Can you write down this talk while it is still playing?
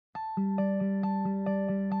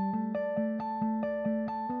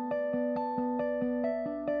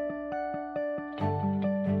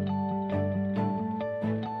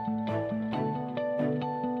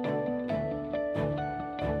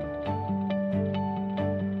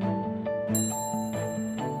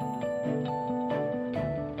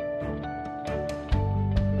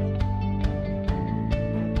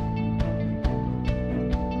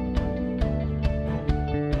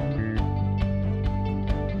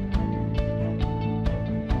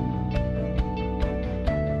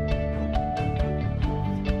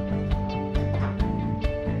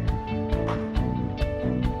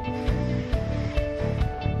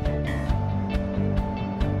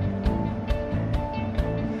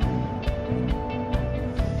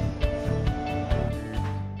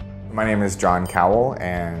My name is John Cowell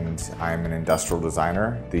and I'm an industrial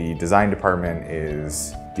designer. The design department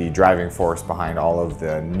is the driving force behind all of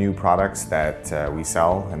the new products that we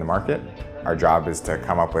sell in the market. Our job is to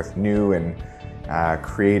come up with new and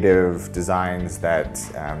creative designs that,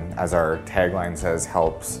 as our tagline says,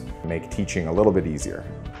 helps make teaching a little bit easier.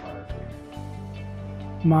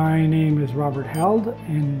 My name is Robert Held,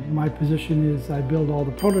 and my position is I build all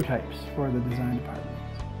the prototypes for the design department.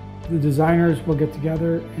 The designers will get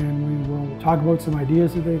together and we will talk about some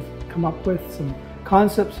ideas that they've come up with, some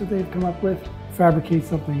concepts that they've come up with, fabricate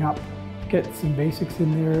something up, get some basics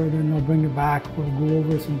in there, then they'll bring it back, we'll go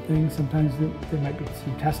over some things, sometimes there might be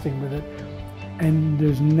some testing with it, and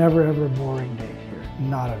there's never ever a boring day here,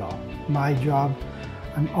 not at all. My job,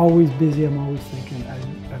 I'm always busy, I'm always thinking,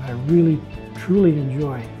 and I really truly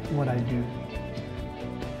enjoy what I do.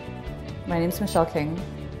 My name's Michelle King,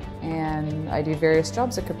 and I do various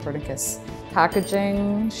jobs at Copernicus.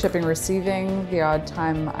 Packaging, shipping, receiving, the odd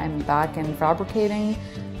time I'm back in fabricating,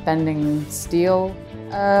 bending steel.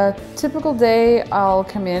 A typical day, I'll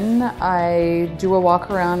come in, I do a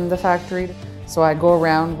walk around the factory. So I go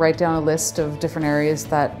around, write down a list of different areas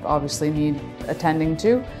that obviously need attending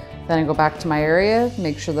to. Then I go back to my area,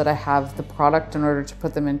 make sure that I have the product in order to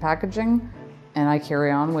put them in packaging, and I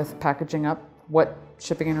carry on with packaging up what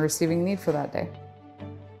shipping and receiving need for that day.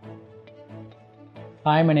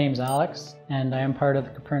 Hi, my name's Alex, and I am part of the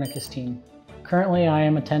Copernicus team. Currently, I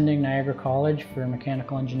am attending Niagara College for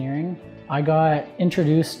mechanical engineering. I got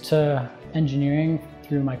introduced to engineering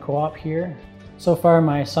through my co-op here. So far,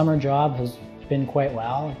 my summer job has been quite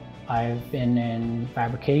well. I've been in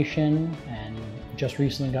fabrication and just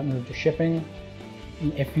recently got moved to shipping.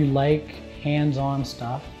 If you like hands-on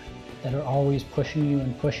stuff that are always pushing you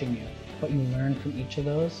and pushing you, what you learn from each of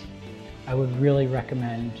those, I would really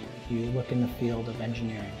recommend you look in the field of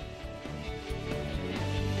engineering.